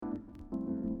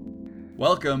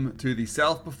Welcome to the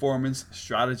Self-Performance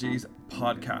Strategies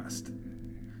Podcast.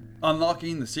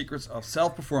 Unlocking the secrets of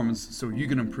self-performance so you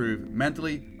can improve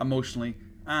mentally, emotionally,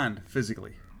 and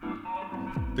physically.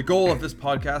 The goal of this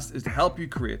podcast is to help you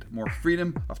create more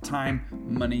freedom of time,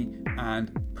 money,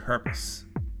 and purpose.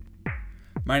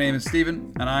 My name is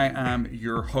Stephen, and I am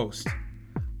your host.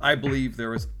 I believe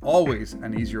there is always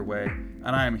an easier way,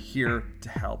 and I am here to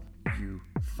help you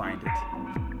find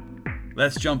it.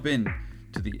 Let's jump in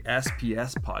to the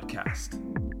SPS podcast.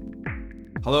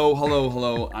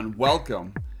 Hello, and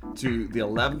welcome to the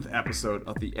 11th episode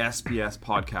of the SPS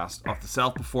podcast of the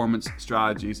Self-Performance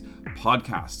Strategies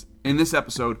podcast. In this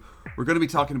episode, we're going to be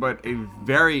talking about a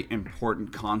very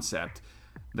important concept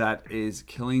that is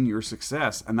killing your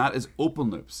success, and that is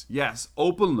open loops. Yes,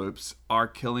 open loops are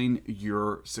killing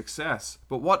your success.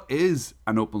 But what is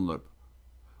an open loop?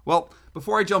 Well,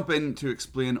 before I jump in to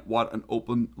explain what an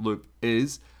open loop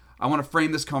is, I want to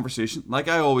frame this conversation, like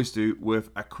I always do, with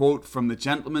a quote from the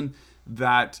gentleman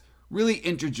that really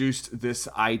introduced this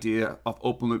idea of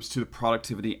open loops to the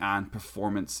productivity and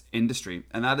performance industry,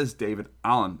 and that is David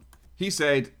Allen. He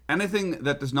said, anything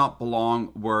that does not belong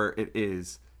where it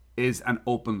is an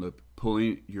open loop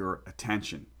pulling your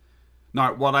attention.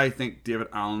 Now, what I think David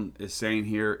Allen is saying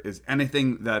here is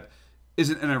anything that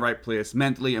isn't in the right place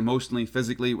mentally, emotionally,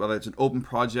 physically, whether it's an open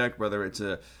project, whether it's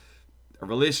a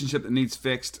relationship that needs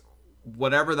fixed,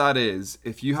 whatever that is,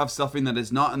 if you have something that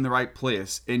is not in the right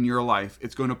place in your life,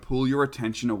 it's going to pull your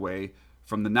attention away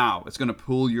from the now. It's going to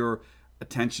pull your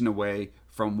attention away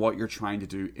from what you're trying to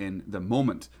do in the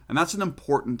moment. And that's an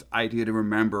important idea to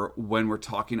remember when we're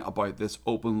talking about this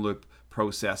open loop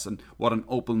process and what an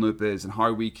open loop is and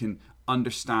how we can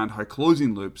understand how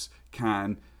closing loops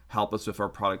can help us with our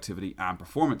productivity and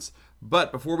performance.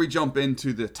 But before we jump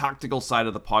into the tactical side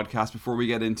of the podcast, before we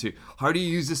get into how do you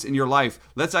use this in your life,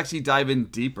 let's actually dive in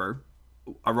deeper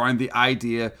around the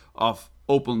idea of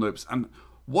open loops and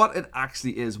what it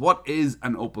actually is. What is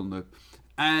an open loop?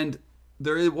 And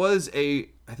there was I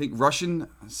think, Russian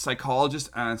psychologist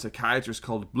and psychiatrist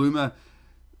called Bluma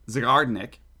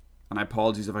Zygarnik, and I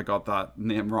apologize if I got that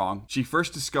name wrong. She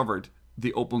first discovered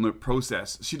the open loop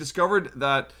process. She discovered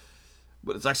that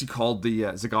what it's actually called the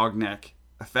Zygarnik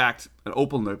effect, an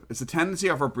open loop. It's a tendency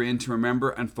of our brain to remember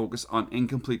and focus on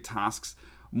incomplete tasks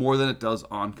more than it does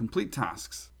on complete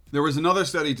tasks. There was another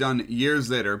study done years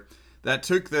later that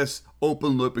took this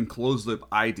open loop and closed loop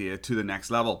idea to the next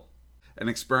level. An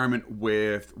experiment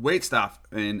with waitstaff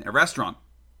in a restaurant.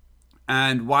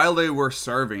 And while they were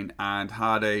serving and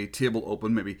had a table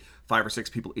open, maybe 5 or 6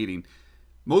 people eating,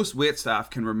 most waitstaff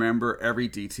can remember every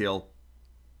detail,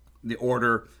 the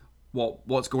order,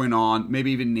 what's going on,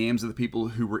 maybe even names of the people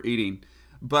who were eating.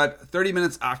 But 30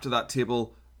 minutes after that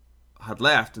table had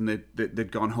left and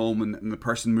they'd gone home and the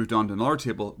person moved on to another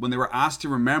table, when they were asked to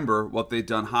remember what they'd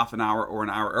done half an hour or an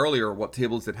hour earlier, what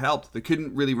tables they'd helped, they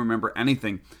couldn't really remember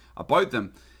anything about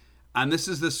them. And this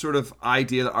is this sort of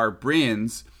idea that our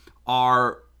brains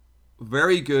are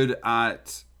very good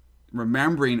at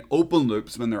remembering open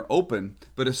loops when they're open,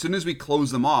 but as soon as we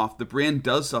close them off, the brain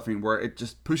does something where it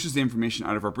just pushes the information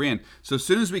out of our brain. So as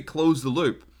soon as we close the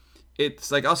loop,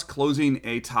 it's like us closing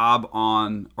a tab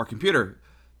on our computer.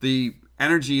 The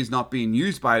energy is not being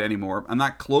used by it anymore, and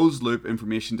that closed loop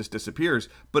information just disappears.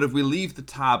 But if we leave the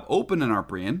tab open in our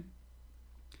brain,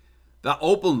 that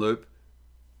open loop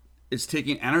is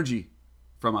taking energy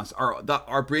from us.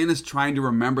 Our brain is trying to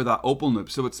remember that open loop.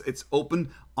 So it's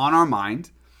open on our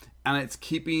mind, and it's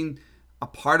keeping a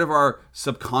part of our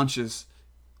subconscious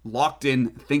locked in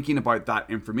thinking about that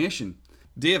information.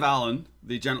 Dave Allen,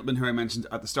 the gentleman who I mentioned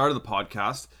at the start of the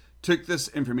podcast, took this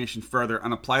information further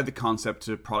and applied the concept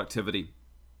to productivity.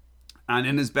 And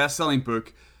in his best-selling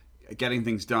book, Getting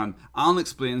Things Done, Allen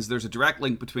explains there's a direct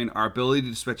link between our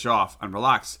ability to switch off and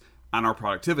relax and our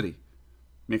productivity.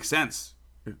 Makes sense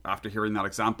after hearing that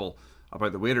example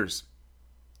about the waiters.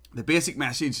 The basic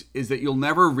message is that you'll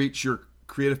never reach your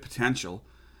creative potential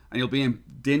and you'll be in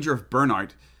danger of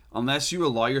burnout unless you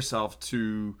allow yourself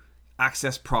to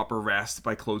access proper rest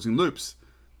by closing loops.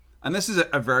 And this is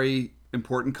a very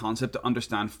important concept to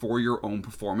understand for your own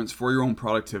performance, for your own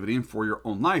productivity, and for your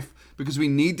own life, because we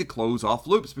need to close off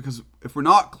loops, because if we're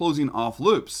not closing off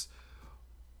loops,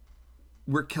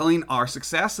 we're killing our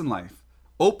success in life.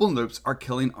 Open loops are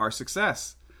killing our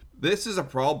success. This is a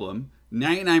problem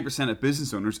 99% of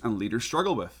business owners and leaders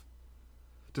struggle with.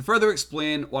 To further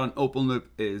explain what an open loop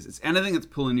is, it's anything that's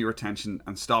pulling your attention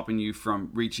and stopping you from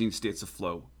reaching states of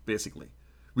flow, basically.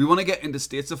 We want to get into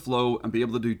states of flow and be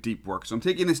able to do deep work. So I'm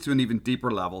taking this to an even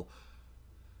deeper level.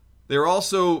 There are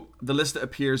also the list that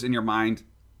appears in your mind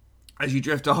as you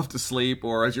drift off to sleep,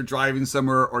 or as you're driving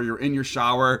somewhere, or you're in your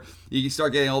shower, you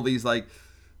start getting all these like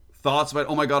thoughts about,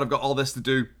 oh my God, I've got all this to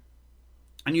do.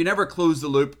 And you never close the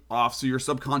loop off. So your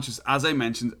subconscious, as I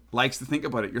mentioned, likes to think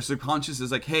about it. Your subconscious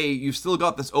is like, hey, you've still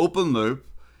got this open loop.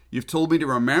 You've told me to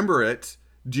remember it.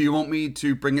 Do you want me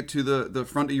to bring it to the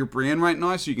front of your brain right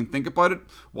now so you can think about it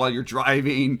while you're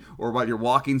driving or while you're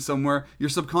walking somewhere? Your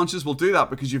subconscious will do that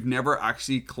because you've never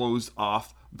actually closed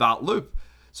off that loop.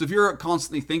 So if you're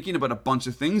constantly thinking about a bunch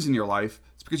of things in your life,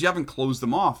 it's because you haven't closed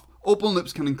them off. Open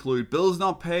loops can include bills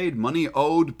not paid, money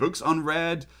owed, books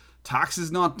unread,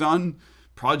 taxes not done,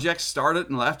 projects started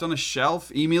and left on a shelf,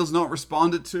 emails not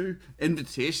responded to,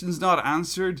 invitations not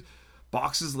answered,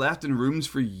 boxes left in rooms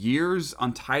for years,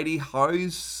 untidy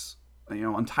house,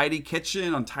 untidy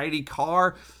kitchen, untidy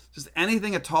car, just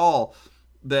anything at all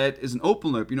that is an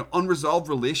open loop. Unresolved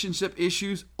relationship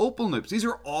issues, open loops. These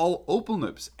are all open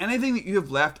loops. Anything that you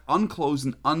have left unclosed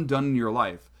and undone in your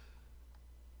life,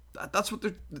 that's what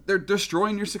they're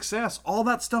destroying your success. All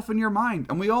that stuff in your mind.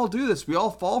 And we all do this. We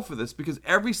all fall for this because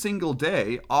every single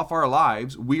day of our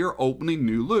lives, we are opening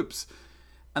new loops.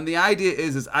 And the idea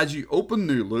is as you open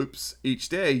new loops each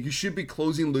day, you should be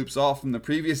closing loops off from the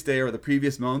previous day or the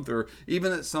previous month or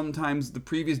even at sometimes the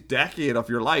previous decade of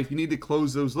your life. You need to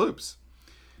close those loops.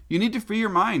 You need to free your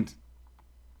mind.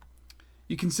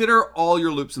 You consider all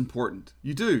your loops important.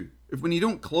 You do. When you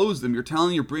don't close them, you're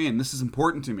telling your brain, this is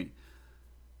important to me.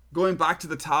 Going back to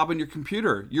the tab on your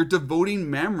computer, you're devoting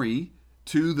memory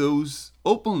to those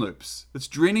open loops. It's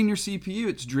draining your CPU.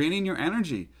 It's draining your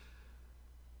energy.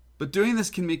 But doing this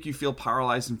can make you feel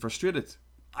paralyzed and frustrated.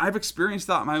 I've experienced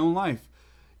that in my own life.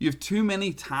 You have too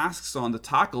many tasks on to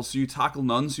tackle, so you tackle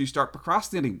none, so you start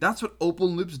procrastinating. That's what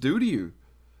open loops do to you.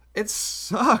 It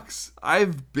sucks.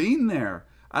 I've been there.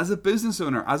 As a business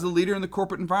owner, as a leader in the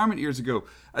corporate environment years ago,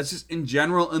 as just in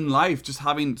general in life, just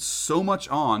having so much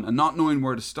on and not knowing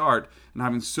where to start and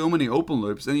having so many open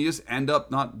loops, and you just end up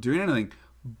not doing anything.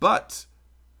 But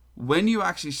when you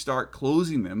actually start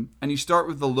closing them and you start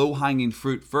with the low-hanging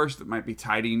fruit first, that might be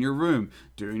tidying your room,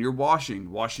 doing your washing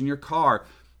your car,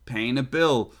 paying a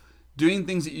bill, doing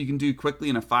things that you can do quickly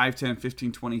in a 5, 10,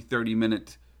 15, 20, 30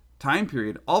 minute time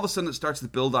period, all of a sudden it starts to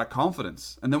build that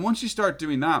confidence. And then once you start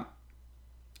doing that,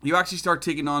 you actually start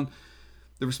taking on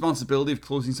the responsibility of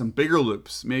closing some bigger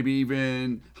loops, maybe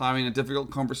even having a difficult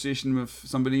conversation with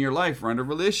somebody in your life around a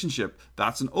relationship.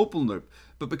 That's an open loop.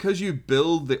 But because you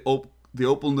build the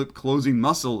open loop closing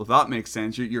muscle, if that makes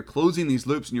sense, you're closing these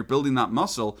loops and you're building that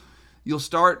muscle, you'll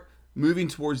start moving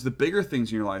towards the bigger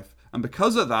things in your life. And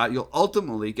because of that, you'll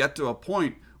ultimately get to a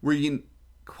point where you can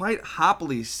quite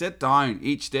happily sit down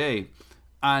each day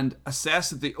and assess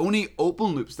that the only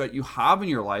open loops that you have in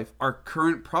your life are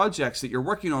current projects that you're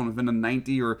working on within a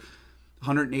 90 or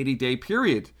 180 day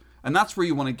period. And that's where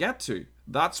you want to get to.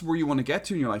 That's where you want to get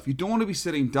to in your life. You don't want to be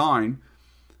sitting down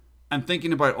and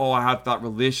thinking about, oh, I had that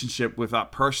relationship with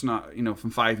that person, from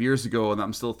 5 years ago, and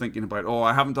I'm still thinking about, oh,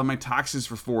 I haven't done my taxes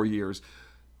for 4 years.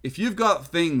 If you've got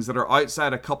things that are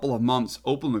outside a couple of months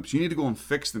open loops, you need to go and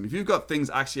fix them. If you've got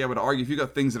things, actually, I would argue, if you've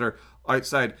got things that are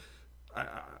outside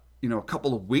a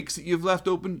couple of weeks that you've left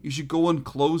open, you should go and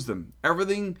close them.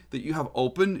 Everything that you have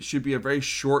open should be a very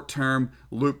short-term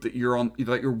loop that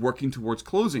you're working towards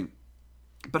closing.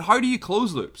 But how do you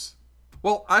close loops?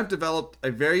 Well, I've developed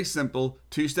a very simple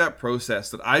 2-step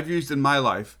process that I've used in my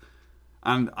life,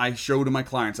 and I show to my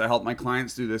clients. I help my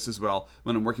clients do this as well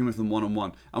when I'm working with them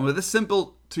one-on-one. And with this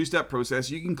simple 2-step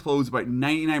process, you can close about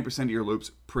 99% of your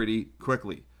loops pretty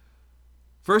quickly.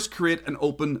 First, create an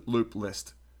open loop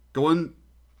list. Go and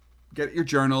get your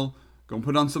journal, go and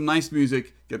put on some nice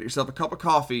music, get yourself a cup of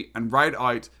coffee, and write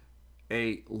out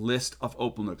a list of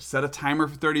open loops. Set a timer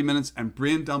for 30 minutes and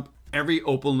brain dump every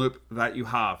open loop that you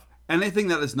have. Anything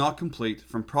that is not complete,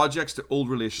 from projects to old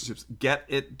relationships, get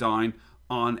it down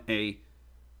on a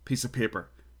piece of paper.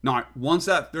 Now, once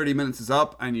that 30 minutes is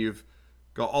up and you've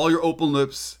got all your open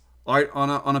loops out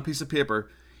on a piece of paper,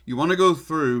 you want to go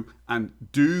through and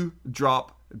do,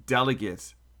 drop,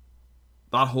 delegate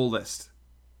that whole list.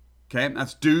 Okay,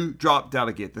 that's do, drop,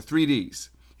 delegate, the 3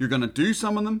 Ds. You're going to do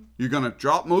some of them, you're going to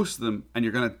drop most of them, and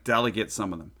you're going to delegate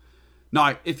some of them.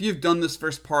 Now, if you've done this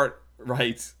first part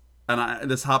right,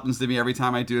 and this happens to me every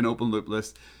time I do an open loop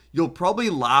list, you'll probably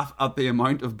laugh at the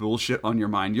amount of bullshit on your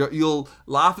mind. You'll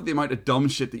laugh at the amount of dumb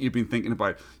shit that you've been thinking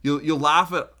about. You'll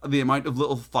laugh at the amount of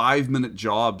little 5-minute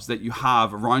jobs that you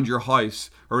have around your house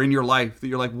or in your life that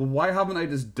you're like, well, why haven't I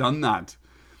just done that?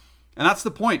 And that's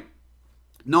the point.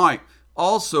 Now,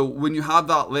 also, when you have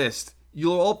that list,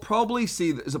 you'll all probably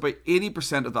see that there's about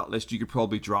 80% of that list you could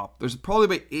probably drop. There's probably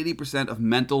about 80% of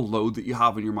mental load that you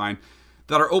have in your mind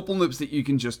that are open loops that you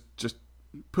can just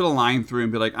put a line through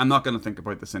and be like, I'm not going to think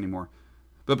about this anymore.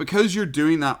 But because you're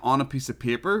doing that on a piece of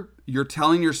paper, you're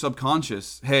telling your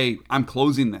subconscious, hey, I'm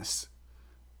closing this.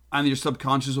 And your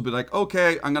subconscious will be like,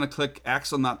 okay, I'm going to click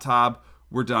X on that tab.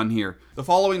 We're done here. The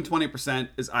following 20%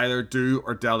 is either do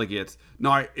or delegate.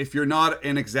 Now, if you're not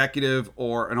an executive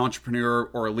or an entrepreneur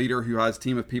or a leader who has a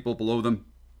team of people below them,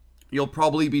 you'll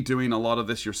probably be doing a lot of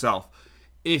this yourself.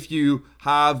 If you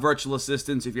have virtual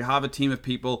assistants, if you have a team of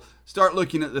people, start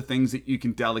looking at the things that you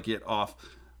can delegate off.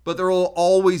 But there will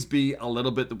always be a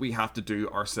little bit that we have to do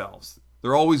ourselves.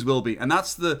 There always will be. And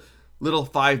that's the little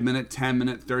 5-minute,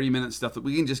 10-minute, 30-minute stuff that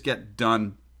we can just get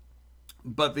done.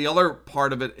 But the other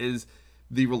part of it is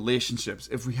the relationships.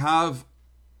 If we have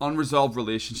unresolved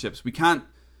relationships, we can't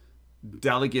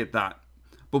delegate that,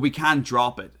 but we can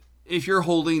drop it. If you're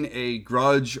holding a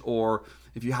grudge, or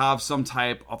if you have some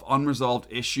type of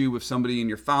unresolved issue with somebody in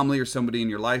your family or somebody in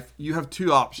your life, you have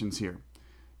two options here.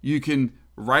 You can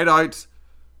write out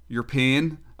your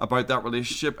pain about that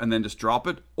relationship and then just drop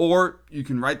it, or you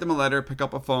can write them a letter, pick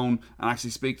up a phone, and actually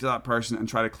speak to that person and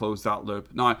try to close that loop.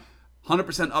 Now,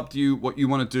 100% up to you what you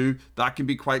want to do. That can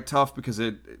be quite tough because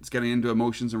it's getting into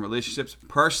emotions and relationships.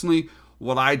 Personally,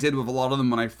 what I did with a lot of them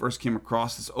when I first came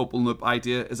across this open loop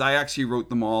idea is I actually wrote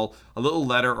them all a little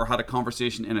letter or had a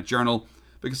conversation in a journal,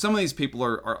 because some of these people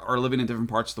are living in different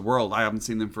parts of the world. I haven't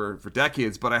seen them for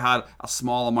decades, but I had a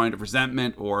small amount of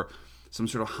resentment or some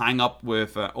sort of hang up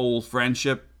with old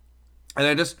friendship. And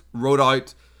I just wrote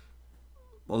out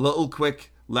a little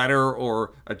quick letter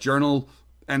or a journal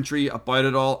entry about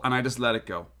it all, and I just let it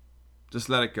go. Just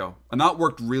let it go. And that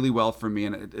worked really well for me,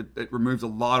 and it removed a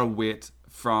lot of weight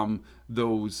from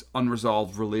those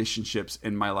unresolved relationships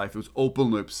in my life. It was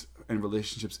open loops and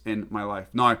relationships in my life.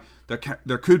 Now,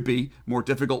 there could be more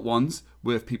difficult ones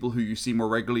with people who you see more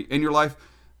regularly in your life.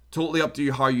 Totally up to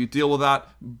you how you deal with that,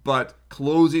 but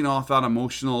closing off that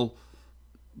emotional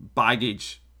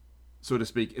baggage, so to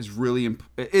speak, is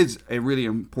a really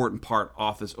important part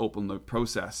of this open loop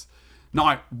process.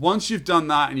 Now, once you've done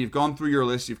that and you've gone through your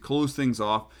list, you've closed things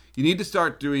off, you need to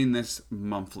start doing this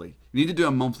monthly. You need to do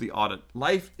a monthly audit.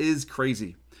 Life is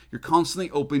crazy. You're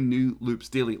constantly opening new loops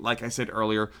daily, like I said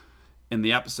earlier in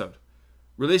the episode.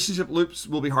 Relationship loops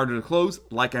will be harder to close,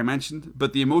 like I mentioned,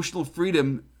 but the emotional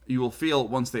freedom you will feel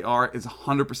once they are is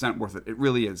 100% worth it. It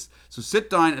really is. So sit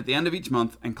down at the end of each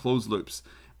month and close loops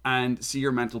and see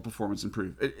your mental performance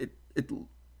improve. It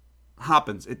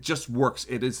happens. It just works.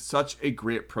 It is such a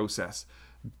great process.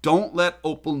 Don't let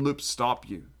open loops stop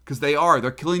you, because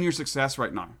they're killing your success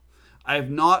right now. I have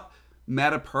not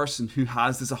met a person who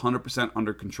has this 100%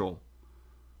 under control.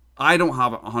 I don't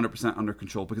have it 100% under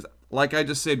control because, like I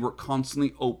just said, we're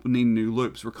constantly opening new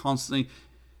loops. We're constantly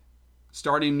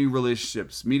starting new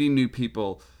relationships, meeting new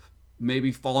people,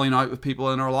 maybe falling out with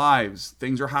people in our lives.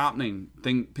 Things are happening.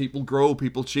 People grow,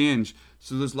 people change.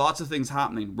 So there's lots of things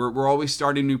happening. We're always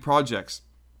starting new projects.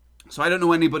 So I don't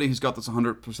know anybody who's got this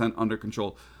 100% under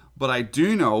control. But I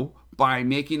do know by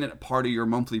making it a part of your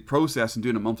monthly process and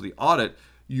doing a monthly audit,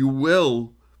 you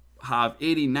will have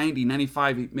 80, 90,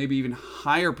 95, maybe even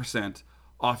higher percent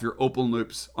of your open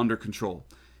loops under control.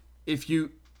 If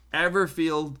you ever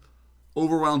feel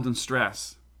overwhelmed and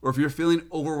stressed, or if you're feeling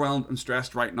overwhelmed and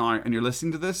stressed right now and you're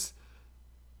listening to this,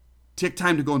 take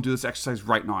time to go and do this exercise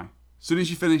right now. As soon as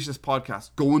you finish this podcast,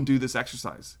 go and do this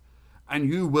exercise.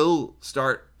 And you will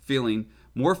start feeling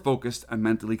more focused and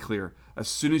mentally clear as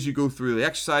soon as you go through the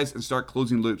exercise and start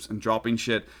closing loops and dropping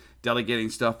shit, delegating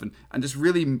stuff, and just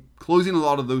really closing a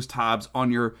lot of those tabs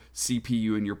on your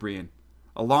CPU and your brain.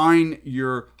 Allowing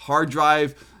your hard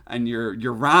drive and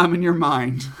your RAM in your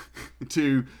mind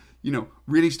to,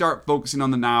 really start focusing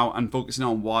on the now and focusing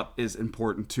on what is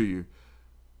important to you.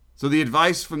 So the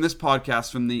advice from this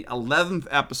podcast, from the 11th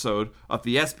episode of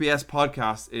the SPS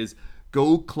podcast, is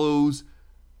go close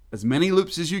as many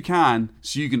loops as you can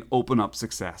so you can open up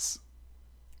success.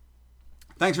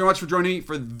 Thanks very much for joining me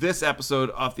for this episode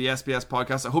of the SPS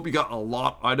podcast. I hope you got a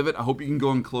lot out of it. I hope you can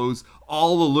go and close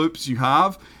all the loops you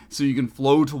have so you can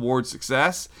flow towards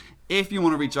success. If you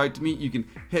want to reach out to me, you can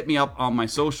hit me up on my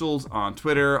socials, on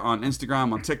Twitter, on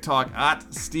Instagram, on TikTok,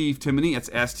 at Steve Timoney. It's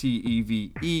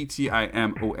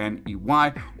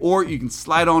SteveTimoney. Or you can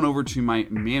slide on over to my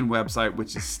main website,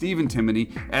 which is Stephen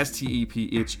Timoney,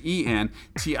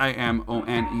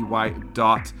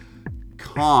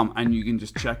 StephenTimoney.com, and you can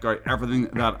just check out everything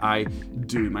that I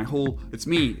do. It's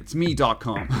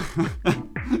me.com.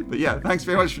 But yeah, thanks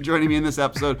very much for joining me in this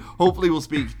episode. Hopefully we'll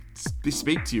speak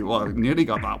to you. Well, I nearly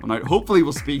got that one out. Hopefully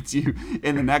we'll speak to you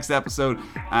in the next episode,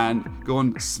 and go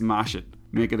and smash it.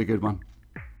 Make it a good one.